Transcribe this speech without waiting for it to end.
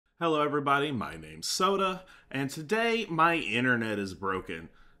Hello everybody, my name's Soda, and today my internet is broken.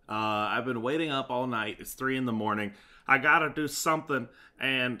 I've been waiting up all night, it's 3 in the morning, I gotta do something,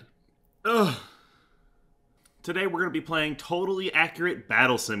 and today we're going to be playing Totally Accurate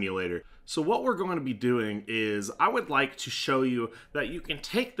Battle Simulator. So what we're going to be doing is, I would like to show you that you can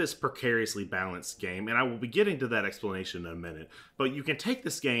take this precariously balanced game, and I will be getting to that explanation in a minute, but you can take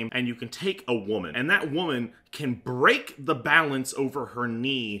this game and you can take a woman, and that woman can break the balance over her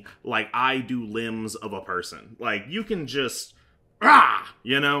knee like I do limbs of a person. Like, you can just, So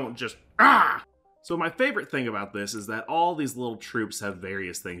my favorite thing about this is that all these little troops have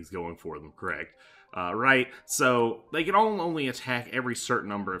various things going for them, correct? Right? So they can only attack every certain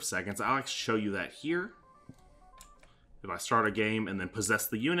number of seconds. I'll show you that here. If I start a game and then possess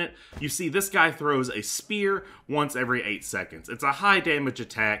the unit, you see this guy throws a spear once every 8 seconds. It's a high damage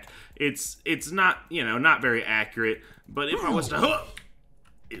attack. It's not, not very accurate, but if I was to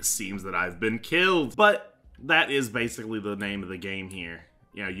it seems that I've been killed. But that is basically the name of the game here.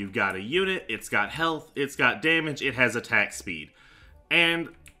 You've got a unit, it's got health, it's got damage, it has attack speed. And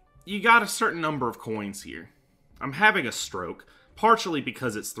you got a certain number of coins here. I'm having a stroke, partially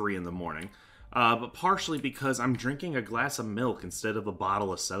because it's 3 in the morning, but partially because I'm drinking a glass of milk instead of a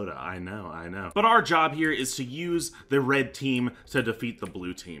bottle of soda. I know. But our job here is to use the red team to defeat the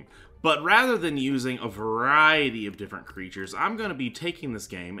blue team. But rather than using a variety of different creatures, I'm going to be taking this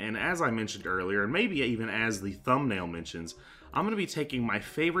game, and as I mentioned earlier, and maybe even as the thumbnail mentions, I'm going to be taking my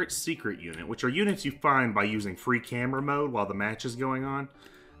favorite secret unit, which are units you find by using free camera mode while the match is going on.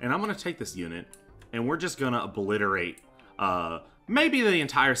 And I'm going to take this unit, and we're just going to obliterate maybe the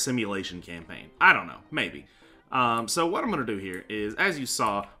entire simulation campaign. I don't know, maybe. So what I'm going to do here is, as you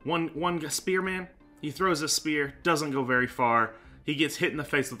saw, one spearman, he throws a spear, doesn't go very far. He gets hit in the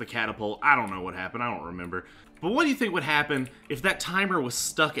face with a catapult. I don't know what happened, I don't remember. But what do you think would happen if that timer was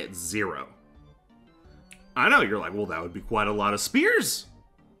stuck at 0? I know, you're like, well, that would be quite a lot of spears,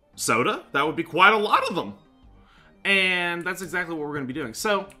 Soda. That would be quite a lot of them. And that's exactly what we're going to be doing.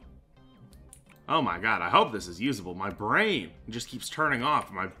 So, oh my god, I hope this is usable. My brain just keeps turning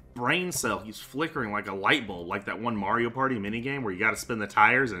off. My brain cell keeps flickering like a light bulb, like that one Mario Party minigame where you got to spin the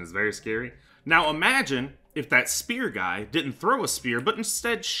tires and it's very scary. Now imagine if that spear guy didn't throw a spear, but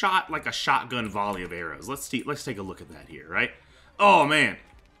instead shot like a shotgun volley of arrows. Let's take a look at that here, right? Oh man,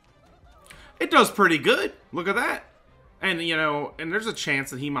 it does pretty good. Look at that. And, and there's a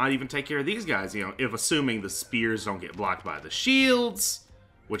chance that he might even take care of these guys, if assuming the spears don't get blocked by the shields,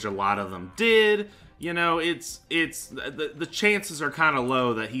 which a lot of them did, the chances are kind of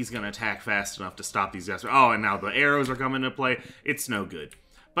low that he's going to attack fast enough to stop these guys. Oh, and now the arrows are coming into play. It's no good.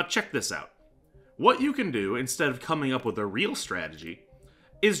 But check this out. What you can do, instead of coming up with a real strategy,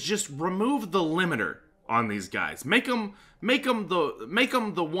 is just remove the limiter on these guys. Make them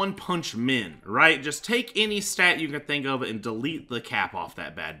the one-punch men, right? Just take any stat you can think of and delete the cap off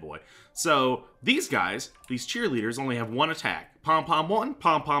that bad boy. So these guys, these cheerleaders, only have one attack. Pom-pom 1,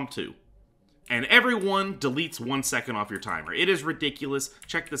 pom-pom 2. And everyone deletes 1 second off your timer. It is ridiculous.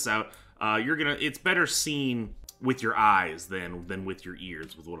 Check this out. It's better seen with your eyes than with your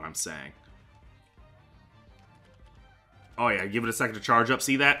ears, with what I'm saying. Oh yeah, give it a second to charge up.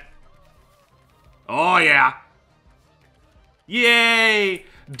 See that? Oh yeah. Yay!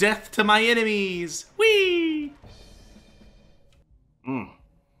 Death to my enemies! Whee!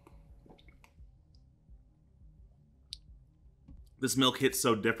 This milk hits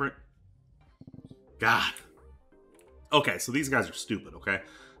so different. God. Okay, so these guys are stupid, okay?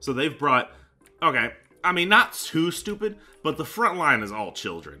 So they've brought... Okay, I mean, not too stupid, but the front line is all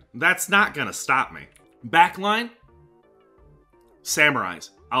children. That's not gonna stop me. Back line?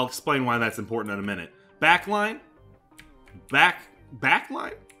 Samurais. I'll explain why that's important in a minute. Back line?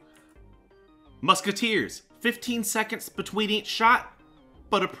 Backline? Musketeers. 15 seconds between each shot,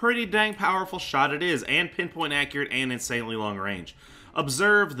 but a pretty dang powerful shot it is, and pinpoint accurate and insanely long range.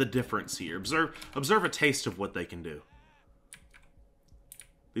 Observe the difference here. Observe a taste of what they can do.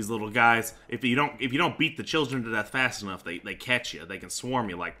 These little guys, if you don't beat the children to death fast enough, they catch you. They can swarm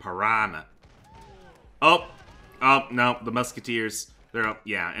you like piranha. Oh, no, the musketeers. They're up,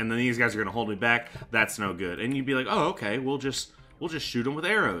 yeah, and then these guys are gonna hold me back. That's no good. And you'd be like, oh, okay, we'll just shoot them with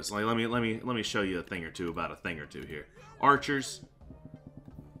arrows. Like, let me show you a thing or two about a thing or two here. Archers.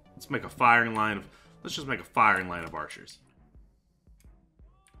 Let's make a firing line of. Let's just make a firing line of archers.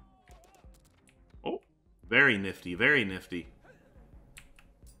 Oh, very nifty, very nifty.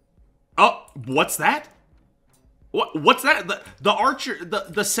 Oh, what's that? What's that? The archer,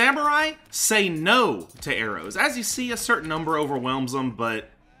 the samurai say no to arrows. As you see, a certain number overwhelms them, but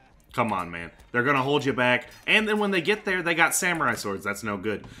Come on, man. They're gonna hold you back. And then when they get there, they got samurai swords. That's no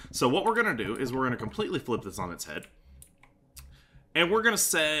good. So what we're gonna do is we're gonna completely flip this on its head. And we're gonna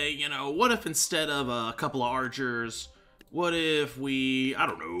say, you know, what if instead of a couple of archers, what if we, I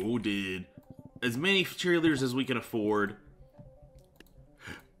don't know, did as many cheerleaders as we can afford,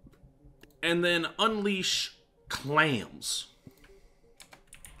 and then unleash clams.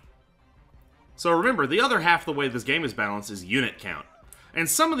 So remember, the other half of the way this game is balanced is unit count. And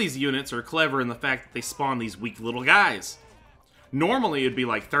some of these units are clever in the fact that they spawn these weak little guys. Normally it'd be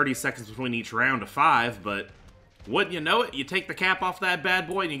like 30 seconds between each round of 5, but wouldn't you know it, you take the cap off that bad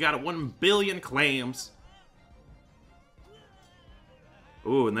boy and you got 1 billion clams.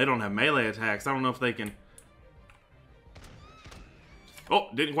 Ooh, and they don't have melee attacks. I don't know if they can... Oh,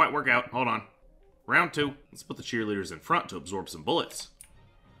 didn't quite work out. Hold on. Round 2. Let's put the cheerleaders in front to absorb some bullets.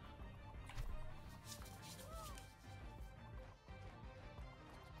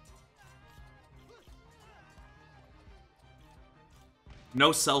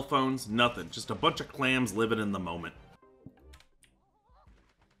 No cell phones, nothing. Just a bunch of clams living in the moment.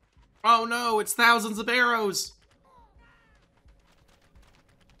 Oh no, it's thousands of arrows!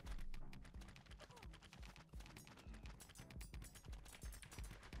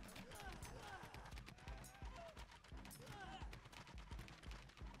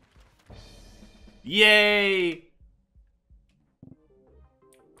 Yay!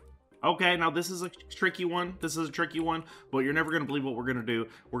 Okay, now this is a tricky one. This is a tricky one, but you're never going to believe what we're going to do.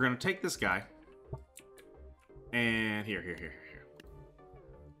 We're going to take this guy. And here.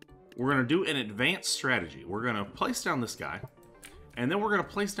 We're going to do an advanced strategy. We're going to place down this guy. And then we're going to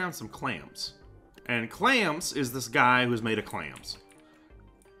place down some clams. And clams is this guy who's made of clams.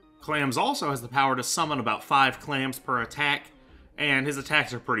 Clams also has the power to summon about 5 clams per attack. And his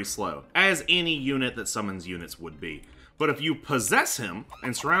attacks are pretty slow, as any unit that summons units would be. But if you possess him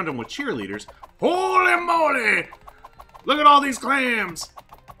and surround him with cheerleaders, holy moly! Look at all these clams!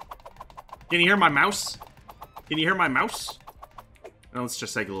 Can you hear my mouse? Can you hear my mouse? Now let's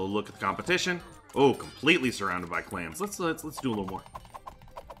just take a little look at the competition. Oh, completely surrounded by clams. Let's do a little more.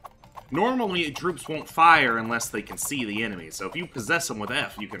 Normally, troops won't fire unless they can see the enemy. So if you possess them with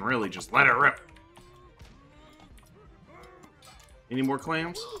F, you can really just let it rip. Any more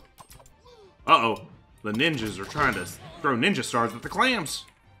clams? Uh-oh. The ninjas are trying to throw ninja stars at the clams.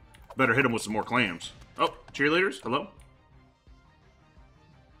 Better hit them with some more clams. Oh, cheerleaders? Hello?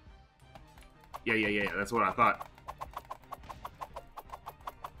 Yeah. That's what I thought.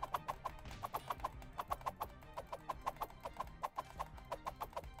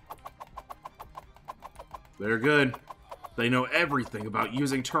 They're good. They know everything about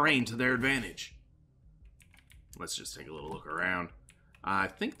using terrain to their advantage. Let's just take a little look around. I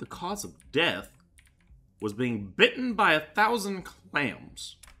think the cause of death was being bitten by 1,000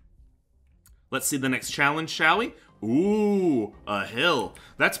 clams. Let's see the next challenge, shall we? Ooh, a hill.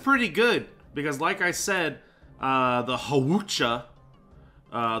 That's pretty good, because like I said, the Hawucha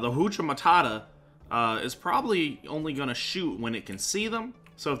Matata, is probably only going to shoot when it can see them.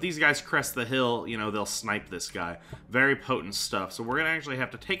 So if these guys crest the hill, you know, they'll snipe this guy. Very potent stuff. So we're going to actually have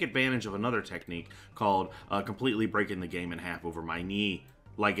to take advantage of another technique called completely breaking the game in half over my knee,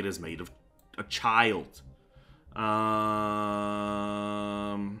 like it is made of a child. The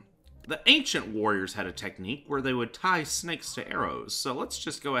ancient warriors had a technique where they would tie snakes to arrows. So let's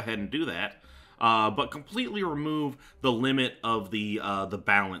just go ahead and do that. But completely remove the limit of the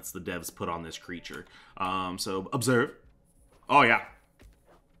balance the devs put on this creature. So observe. Oh yeah.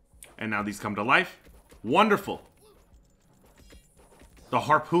 And now these come to life. Wonderful. The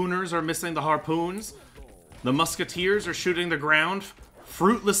harpooners are missing the harpoons. The musketeers are shooting the ground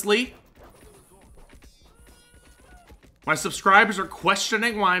fruitlessly. My subscribers are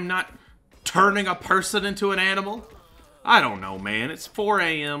questioning why I'm not turning a person into an animal. I don't know, man. It's 4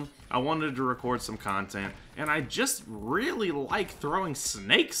 a.m. I wanted to record some content, and I just really like throwing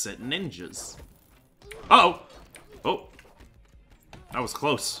snakes at ninjas. Uh-oh. Oh. That was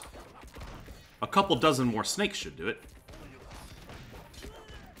close. A couple dozen more snakes should do it.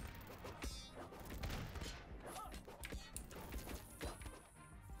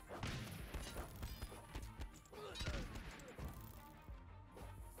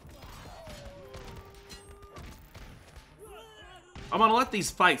 I'm gonna let these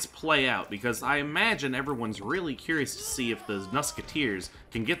fights play out because I imagine everyone's really curious to see if the musketeers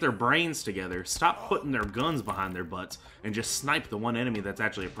can get their brains together, stop putting their guns behind their butts, and just snipe the one enemy that's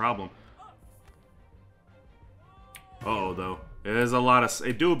actually a problem. Uh-oh, though.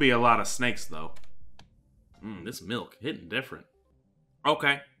 It do be a lot of snakes, though. This milk hitting different.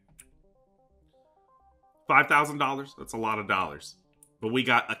 Okay. $5,000. That's a lot of dollars. But we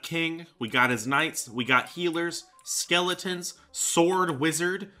got a king, we got his knights, we got healers, skeletons, sword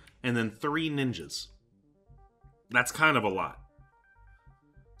wizard, and then 3 ninjas. That's kind of a lot.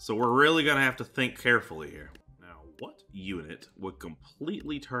 So we're really going to have to think carefully here. Now, what unit would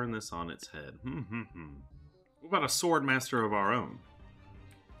completely turn this on its head? What about a sword master of our own?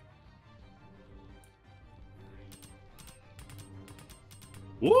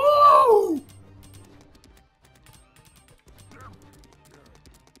 Woo!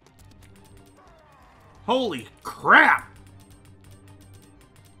 Holy crap!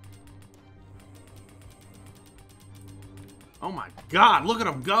 Oh my god, look at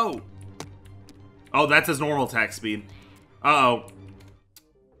him go! Oh, that's his normal attack speed. Uh-oh.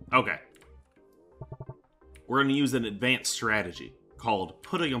 Okay. We're gonna use an advanced strategy called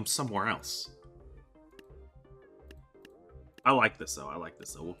putting him somewhere else. I like this though, I like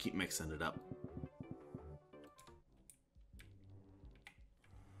this though. We'll keep mixing it up.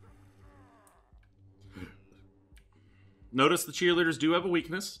 Notice the cheerleaders do have a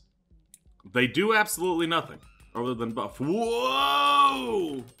weakness. They do absolutely nothing other than buff.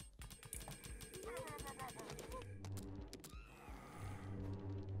 Whoa!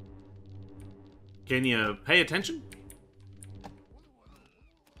 Can you pay attention?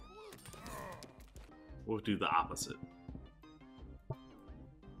 We'll do the opposite.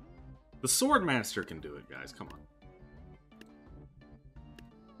 The sword master can do it, guys. Come on.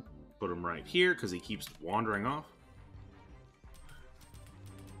 Put him right here because he keeps wandering off.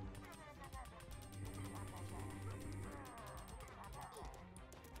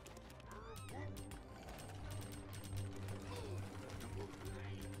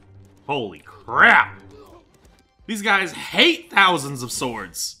 Holy crap! These guys hate thousands of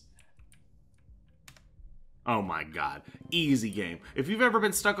swords! Oh my god. Easy game. If you've ever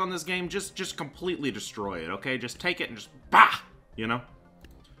been stuck on this game, just completely destroy it, okay? Just take it and just bah! You know?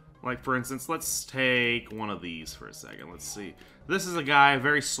 Like, for instance, let's take one of these for a second. Let's see. This is a guy,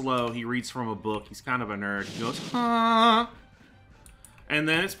 very slow. He reads from a book. He's kind of a nerd. He goes, huh? And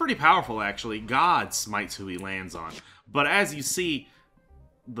then it's pretty powerful, actually. God smites who he lands on. But as you see,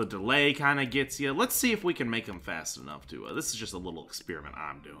 the delay kind of gets you. Let's see if we can make them fast enough to... this is just a little experiment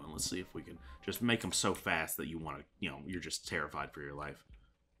I'm doing. Let's see if we can just make them so fast that you want to, you're just terrified for your life.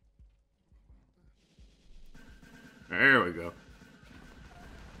 There we go.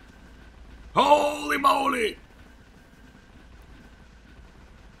 Holy moly!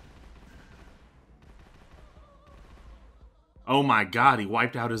 Oh my god, he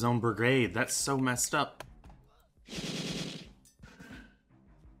wiped out his own brigade. That's so messed up.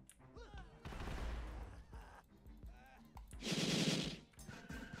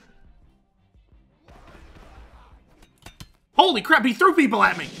 Holy crap, he threw people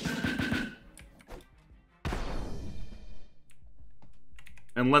at me!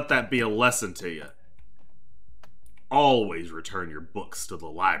 And let that be a lesson to you. Always return your books to the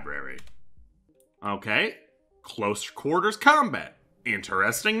library. Okay. Close quarters combat.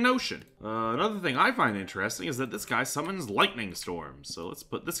 Interesting notion. Another thing I find interesting is that this guy summons lightning storms. So let's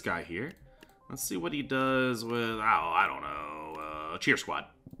put this guy here. Let's see what he does with, oh, I don't know, cheer squad.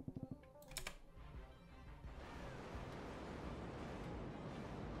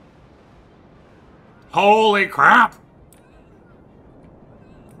 Holy crap!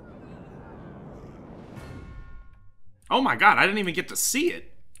 Oh my god, I didn't even get to see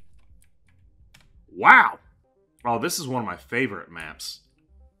it. Wow. Oh, this is one of my favorite maps.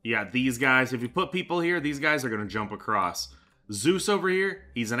 Yeah, these guys, if you put people here, these guys are going to jump across. Zeus over here,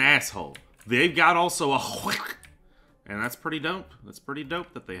 he's an asshole. They've got also a... And that's pretty dope. That's pretty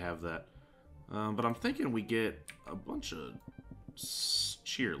dope that they have that. But I'm thinking we get a bunch of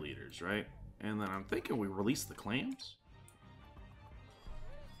cheerleaders, right? And then I'm thinking we release the clams.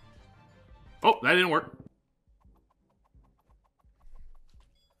 Oh, that didn't work.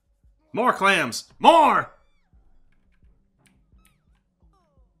 More clams! More!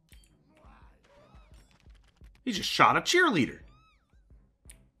 He just shot a cheerleader.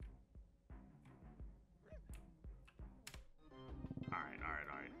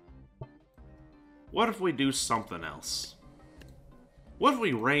 Alright. What if we do something else? What if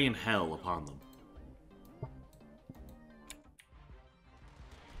we rain hell upon them?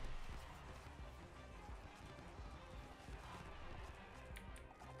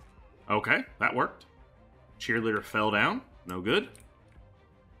 Okay, that worked. Cheerleader fell down. No good.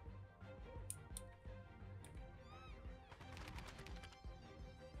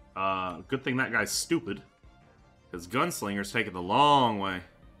 Good thing that guy's stupid. Because Gunslinger's taking the long way.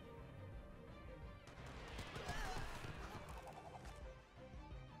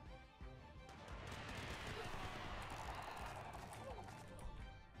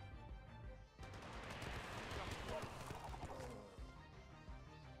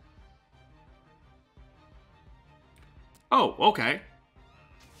 Oh, okay.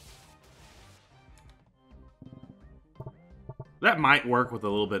 That might work with a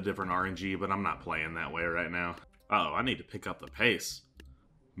little bit different RNG, but I'm not playing that way right now. Uh-oh, I need to pick up the pace.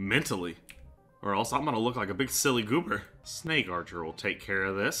 Mentally. Or else I'm gonna look like a big silly goober. Snake Archer will take care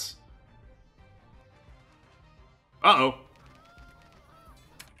of this. Uh-oh.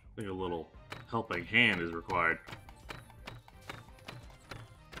 I think a little helping hand is required.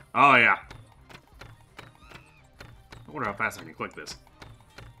 Oh, yeah. I wonder how fast I can click this.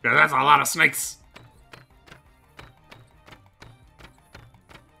 Yeah, that's a lot of snakes.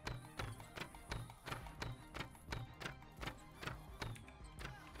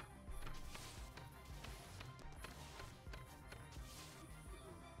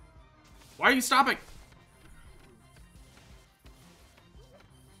 Why are you stopping?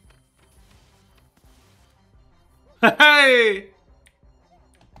 Hey!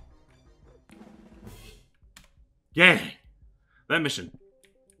 Yay! That mission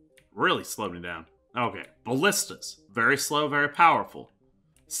really slowed me down. Okay, ballistas. Very slow, very powerful.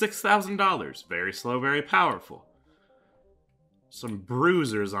 $6,000. Very slow, very powerful. Some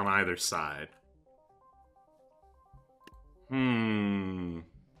bruisers on either side.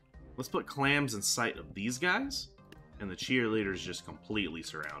 Let's put clams in sight of these guys, and the cheerleader's just completely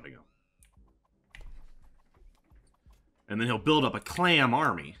surrounding them. And then he'll build up a clam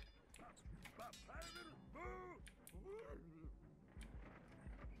army.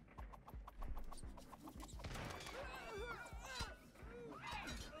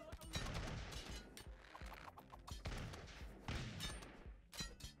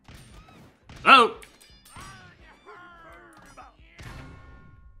 Oh!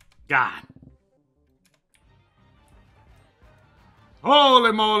 God.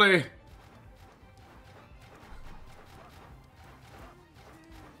 Holy moly!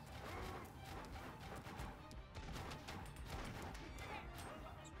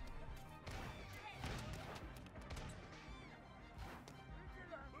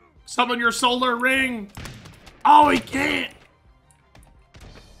 Summon your solar ring! Oh, he can't!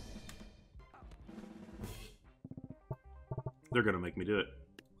 They're gonna make me do it.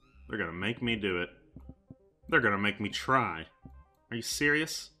 They're gonna make me do it. They're gonna make me try. Are you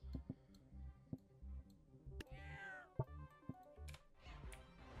serious?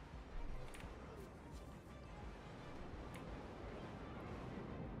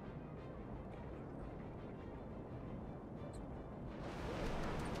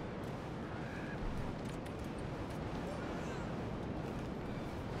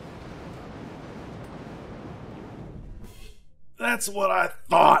 That's what I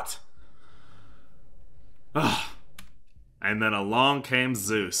thought. Ugh. And then along came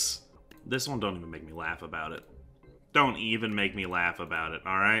Zeus. This one don't even make me laugh about it. Don't even make me laugh about it,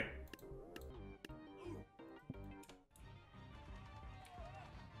 alright?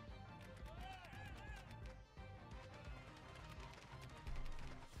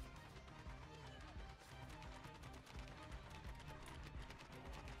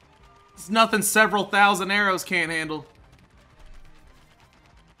 It's nothing several thousand arrows can't handle.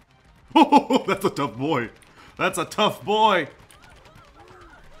 Oh, that's a tough boy. That's a tough boy.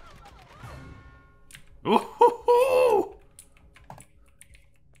 Oh,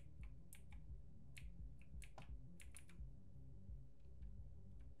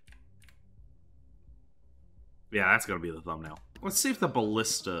 yeah, that's gonna be the thumbnail. Let's see if the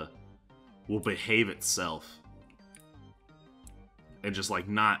ballista will behave itself and just like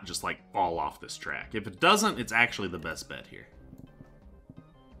not just like fall off this track. If it doesn't, it's actually the best bet here.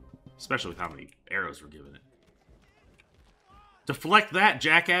 Especially with how many arrows we're giving it. Deflect that,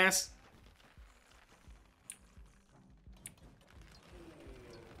 jackass!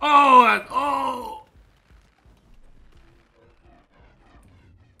 Oh! Oh!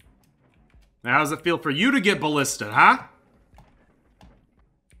 Now, how does it feel for you to get ballisted, huh?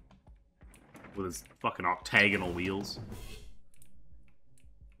 With his fucking octagonal wheels.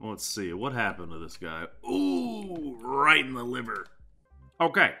 Well, let's see. What happened to this guy? Ooh! Right in the liver.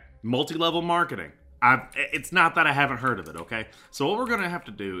 Okay. Multi-level marketing. It's not that I haven't heard of it, okay? So what we're going to have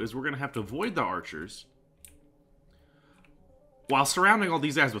to do is we're going to have to avoid the archers while surrounding all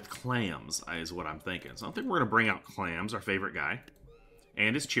these guys with clams, is what I'm thinking. So I think we're going to bring out Clams, our favorite guy,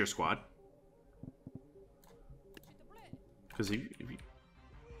 and his cheer squad. Because if you...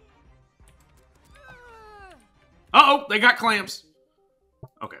 Uh-oh! They got Clams!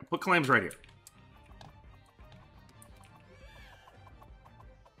 Okay, put Clams right here.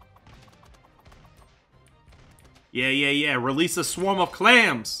 Yeah. Release a swarm of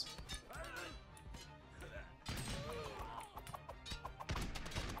clams.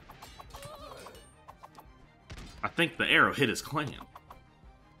 I think the arrow hit his clam.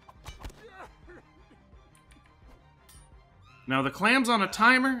 Now, the clam's on a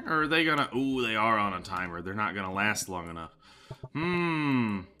timer, or are they gonna... Ooh, they are on a timer. They're not gonna last long enough.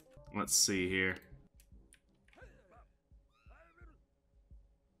 Let's see here.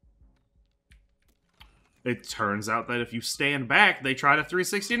 It turns out that if you stand back, they try to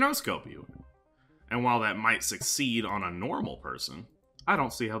 360 no-scope you. And while that might succeed on a normal person, I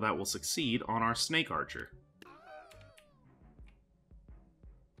don't see how that will succeed on our snake archer.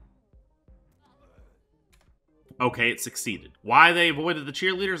 Okay, it succeeded. Why they avoided the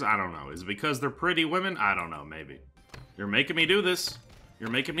cheerleaders? I don't know. Is it because they're pretty women? I don't know, maybe. You're making me do this.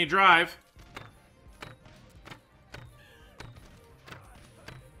 You're making me drive.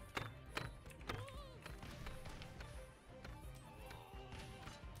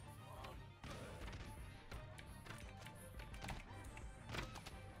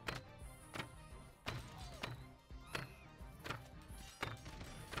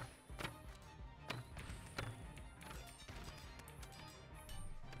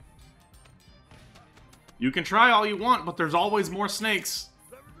 You can try all you want, but there's always more snakes.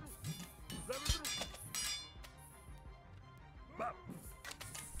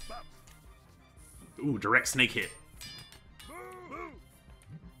 Ooh, direct snake hit.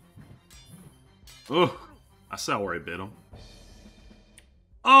 Ugh, I saw where I bit him.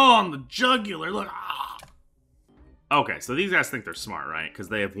 Oh, on the jugular, look. Ah. Okay, so these guys think they're smart, right? Because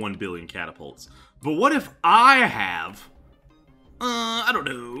they have 1 billion catapults. But what if I have... I don't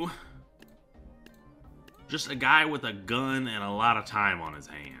know... just a guy with a gun and a lot of time on his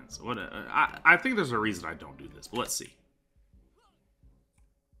hands. I think there's a reason I don't do this, but let's see.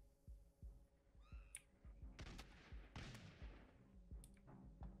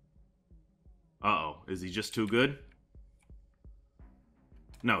 Uh-oh. Is he just too good?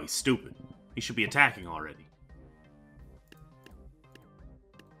 No, he's stupid. He should be attacking already.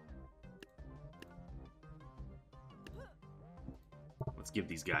 Let's give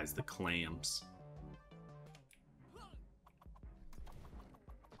these guys the clams.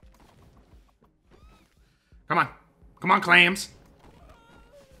 Come on. Come on, clams.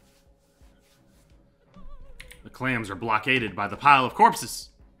 The clams are blockaded by the pile of corpses.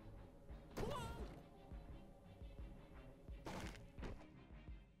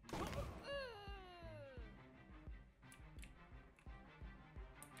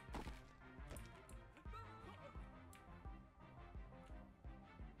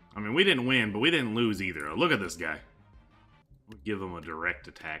 I mean, we didn't win, but we didn't lose either. Look at this guy. We'll give him a direct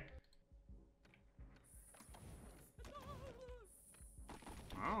attack.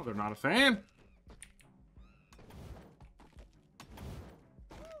 Oh, they're not a fan.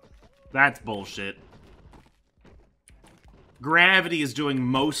 That's bullshit. Gravity is doing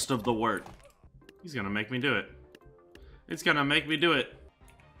most of the work. He's gonna make me do it. It's gonna make me do it.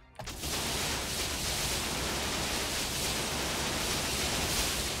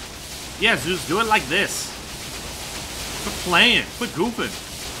 Yeah, Zeus, do it like this. Quit playing. Quit goofing.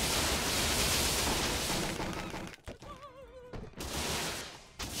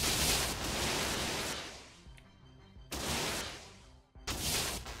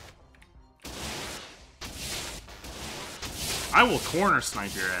 I will corner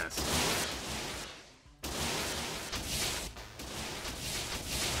snipe your ass.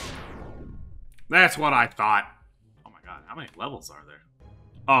 That's what I thought. Oh my god, how many levels are there?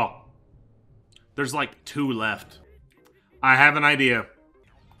 Oh. There's like 2 left. I have an idea.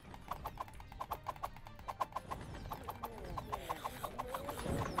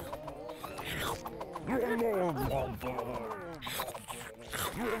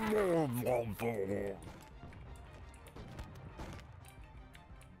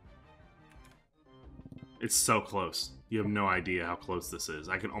 It's so close. You have no idea how close this is.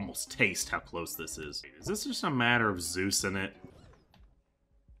 I can almost taste how close this is. Is this just a matter of Zeus in it?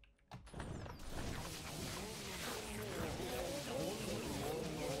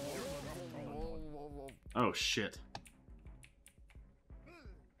 Oh, shit.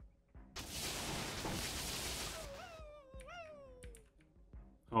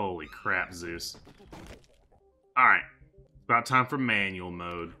 Holy crap, Zeus. Alright. About time for manual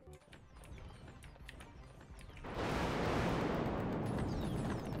mode.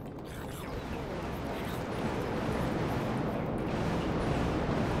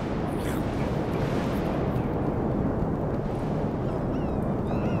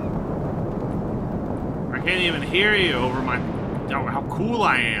 I can't even hear you over my... Oh, how cool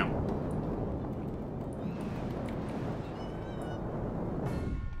I am.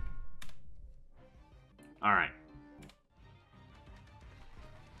 Alright.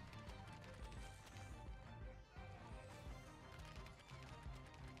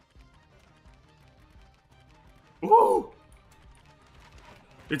 Woo!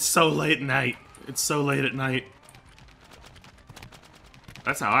 It's so late at night. It's so late at night.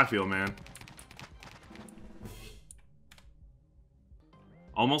 That's how I feel, man.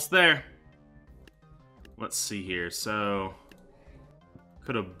 Almost there. Let's see here. So,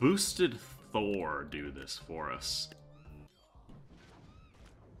 could a boosted Thor do this for us?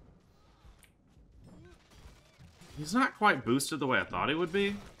 He's not quite boosted the way I thought he would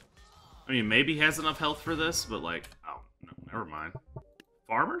be. I mean, maybe he has enough health for this, but like, oh, no, never mind.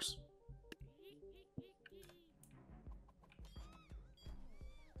 Farmers?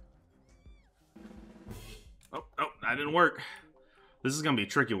 Oh, that didn't work. This is gonna be a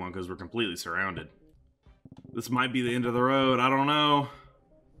tricky one because we're completely surrounded. This might be the end of the road, I don't know.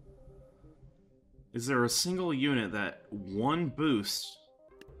 Is there a single unit that one boost?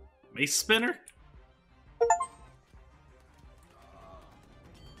 Mace Spinner?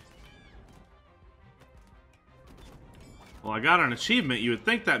 Well, I got an achievement. You would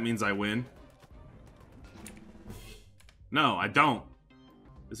think that means I win. No, I don't.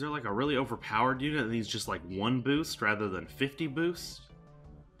 Is there like a really overpowered unit that needs just like one boost rather than 50 boosts?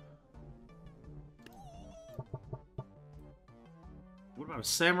 What about a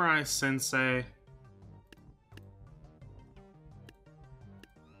Samurai Sensei?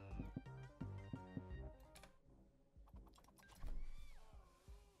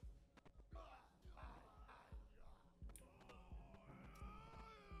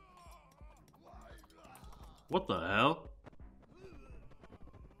 What the hell?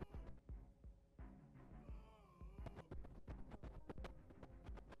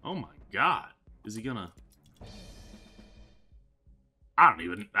 Oh my god. Is he gonna... I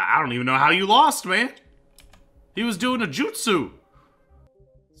don't even know how you lost, man. He was doing a jutsu.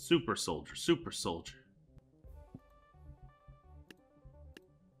 Super soldier, super soldier.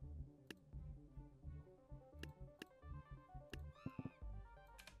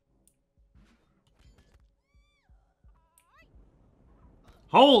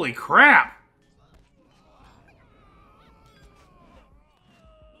 Holy crap!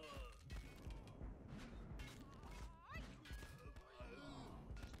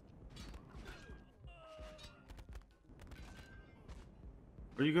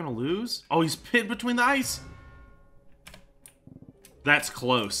 Are you gonna lose? Oh, he's pinned between the ice! That's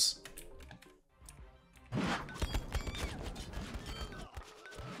close.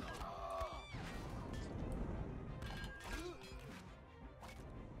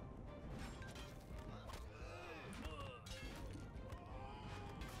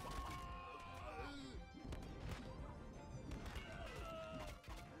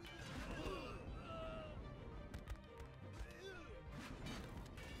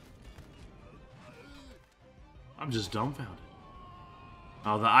 I'm just dumbfounded.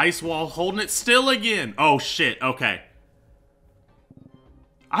 Oh, the ice wall holding it still again. Oh, shit. Okay.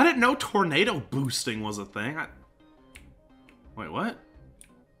 I didn't know tornado boosting was a thing. Wait, what?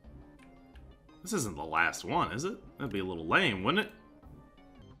 This isn't the last one, is it? That'd be a little lame, wouldn't it?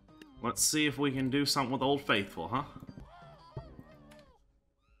 Let's see if we can do something with Old Faithful, huh?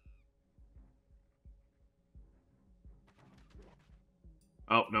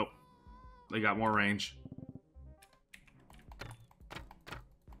 Oh, nope. They got more range.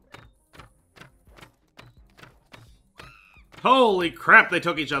 Holy crap, they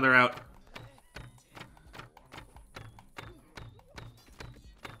took each other out.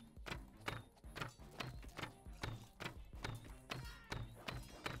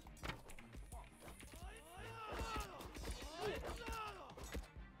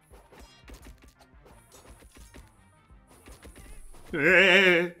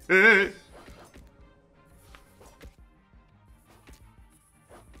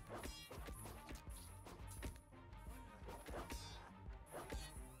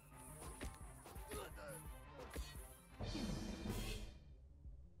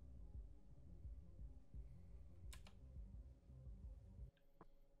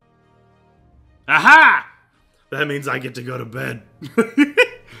 Aha! That means I get to go to bed.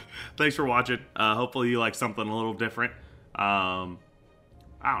 Thanks for watching. Hopefully you like something a little different. I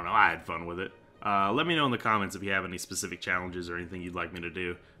don't know. I had fun with it. Let me know in the comments if you have any specific challenges or anything you'd like me to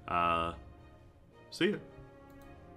do. See ya.